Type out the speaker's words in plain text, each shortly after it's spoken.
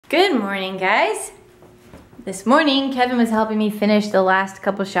Good morning, guys. This morning, Kevin was helping me finish the last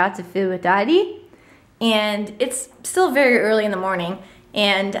couple shots of Food with Dottie, and it's still very early in the morning,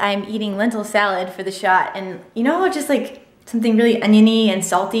 and I'm eating lentil salad for the shot, and you know how just like something really oniony and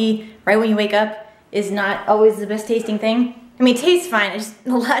salty right when you wake up is not always the best tasting thing? I mean, it tastes fine, it's just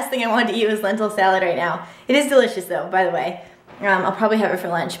the last thing I wanted to eat was lentil salad right now. It is delicious though, by the way. I'll probably have it for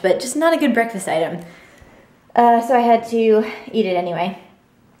lunch, but just not a good breakfast item. So I had to eat it anyway.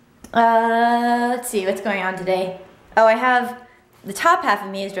 Let's see, what's going on today? Oh, I have, the top half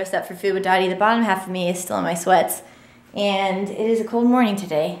of me is dressed up for Food with Dottie, the bottom half of me is still in my sweats. And it is a cold morning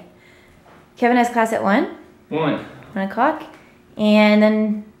today. Kevin has class at 1? 1 o'clock. And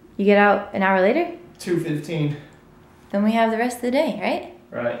then you get out an hour later? 2:15. Then we have the rest of the day,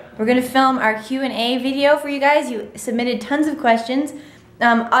 right? Right. We're gonna film our Q&A video for you guys. You submitted tons of questions.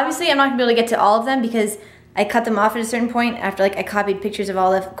 Obviously, I'm not gonna be able to get to all of them because I cut them off at a certain point after I copied pictures of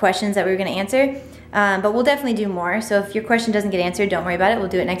all the questions that we were gonna answer. But we'll definitely do more. So if your question doesn't get answered, don't worry about it. We'll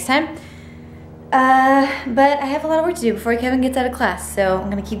do it next time. But I have a lot of work to do before Kevin gets out of class, so I'm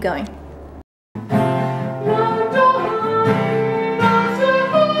gonna keep going.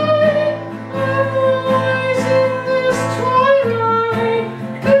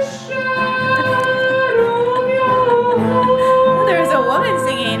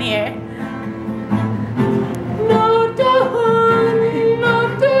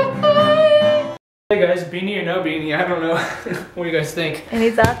 Hey guys, beanie or no beanie, I don't know. What do you guys think? And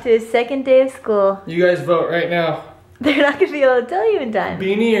he's off to his second day of school. You guys vote right now. They're not gonna be able to tell you in time.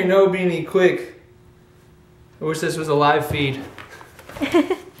 Beanie or no beanie, quick. I wish this was a live feed.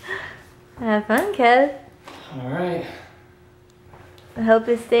 Have fun, Kev. Alright. I hope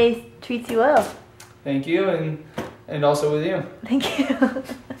this day treats you well. Thank you, and also with you. Thank you.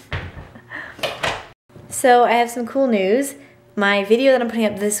 So I have some cool news. My video that I'm putting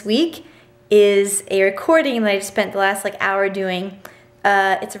up this week is a recording that I just spent the last hour doing.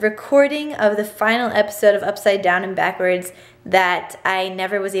 It's a recording of the final episode of Upside Down and Backwards that I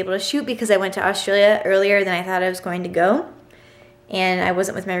never was able to shoot because I went to Australia earlier than I thought I was going to go. And I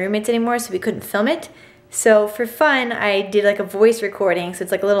wasn't with my roommates anymore, so we couldn't film it. So for fun, I did a voice recording, so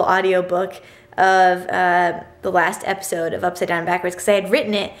it's like a little audio book of the last episode of Upside Down and Backwards because I had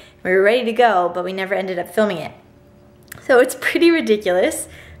written it, we were ready to go, but we never ended up filming it. So it's pretty ridiculous.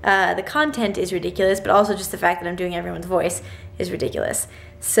 The content is ridiculous, but also just the fact that I'm doing everyone's voice is ridiculous.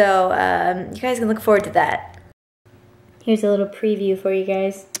 So you guys can look forward to that. Here's a little preview for you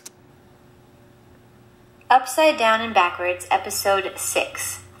guys. Upside Down and Backwards, episode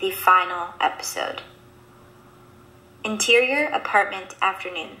 6, the final episode. Interior apartment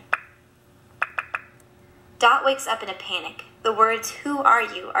afternoon. Dot wakes up in a panic. The words, "Who are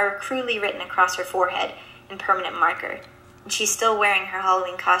you?" are crudely written across her forehead in permanent marker. And she's still wearing her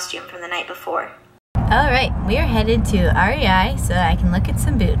Halloween costume from the night before. Alright, we are headed to REI so that I can look at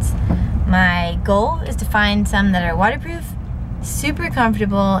some boots. My goal is to find some that are waterproof, super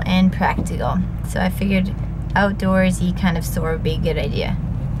comfortable, and practical. So I figured outdoorsy kind of store would be a good idea.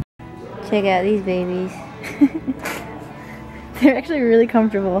 Check out these babies. They're actually really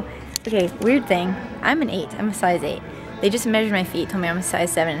comfortable. Okay, weird thing. I'm an 8. I'm a size 8. They just measured my feet, told me I'm a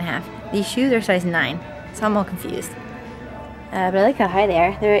size 7.5. These shoes are size 9, so I'm all confused. But I like how high they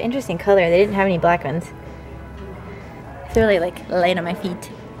are. They're an interesting color. They didn't have any black ones. They're really light on my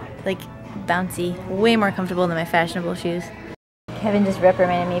feet. Bouncy. Way more comfortable than my fashionable shoes. Kevin just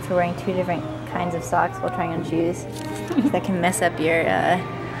reprimanded me for wearing 2 different kinds of socks while trying on shoes. That can mess up your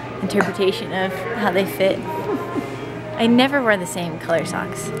interpretation of how they fit. I never wear the same color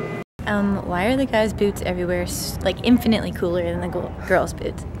socks. Why are the guys' boots everywhere infinitely cooler than the girls'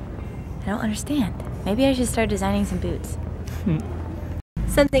 boots? I don't understand. Maybe I should start designing some boots.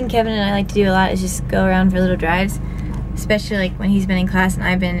 Something Kevin and I like to do a lot is just go around for little drives, especially when he's been in class and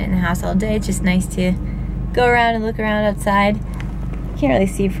I've been in the house all day. It's just nice to go around and look around outside. Can't really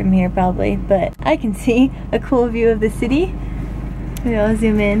see from here probably, but I can see a cool view of the city. Maybe I'll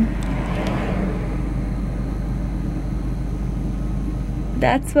zoom in.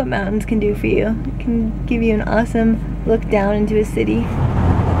 That's what mountains can do for you. It can give you an awesome look down into a city.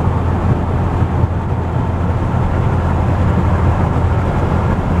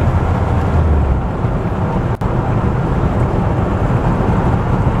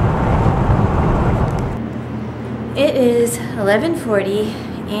 It is 11:40,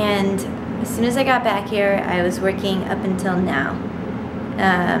 and as soon as I got back here, I was working up until now.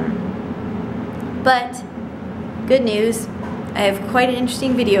 But good news, I have quite an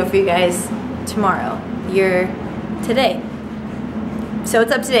interesting video for you guys tomorrow. Today. So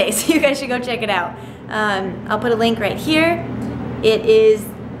it's up today, so you guys should go check it out. I'll put a link right here. It is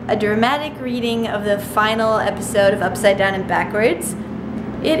a dramatic reading of the final episode of Upside Down and Backwards.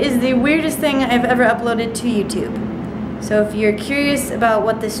 It is the weirdest thing I've ever uploaded to YouTube. So if you're curious about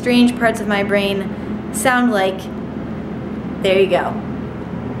what the strange parts of my brain sound like, there you go.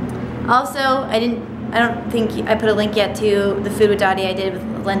 Also, I don't think I put a link yet to the food with Dottie I did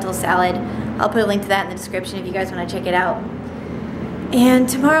with lentil salad. I'll put a link to that in the description if you guys want to check it out. And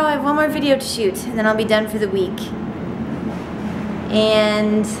tomorrow I have one more video to shoot, and then I'll be done for the week.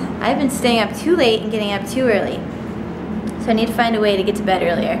 And I've been staying up too late and getting up too early. So I need to find a way to get to bed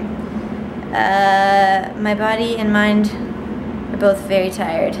earlier. My body and mind are both very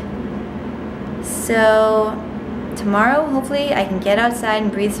tired. So tomorrow, hopefully, I can get outside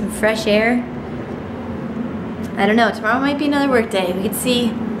and breathe some fresh air. I don't know, tomorrow might be another work day. We could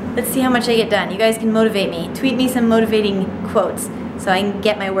see, let's see how much I get done. You guys can motivate me. Tweet me some motivating quotes so I can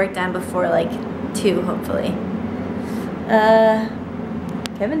get my work done before like 2, hopefully.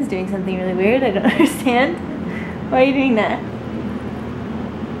 Kevin's doing something really weird. I don't understand. Why are you doing that?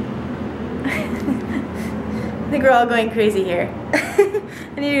 I think we're all going crazy here.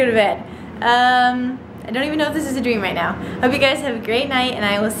 I need to go to bed. I don't even know if this is a dream right now. Hope you guys have a great night, and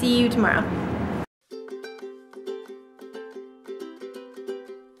I will see you tomorrow.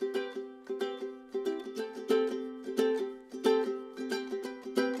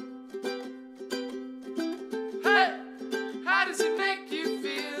 Hey, how does it make you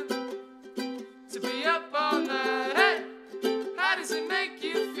feel to be up all night? Hey, how does it make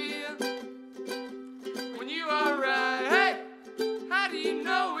you feel when you are right? Hey, how do you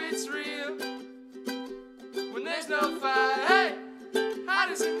know it's real when there's no fight? Hey, how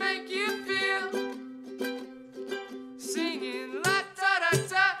does it make you feel?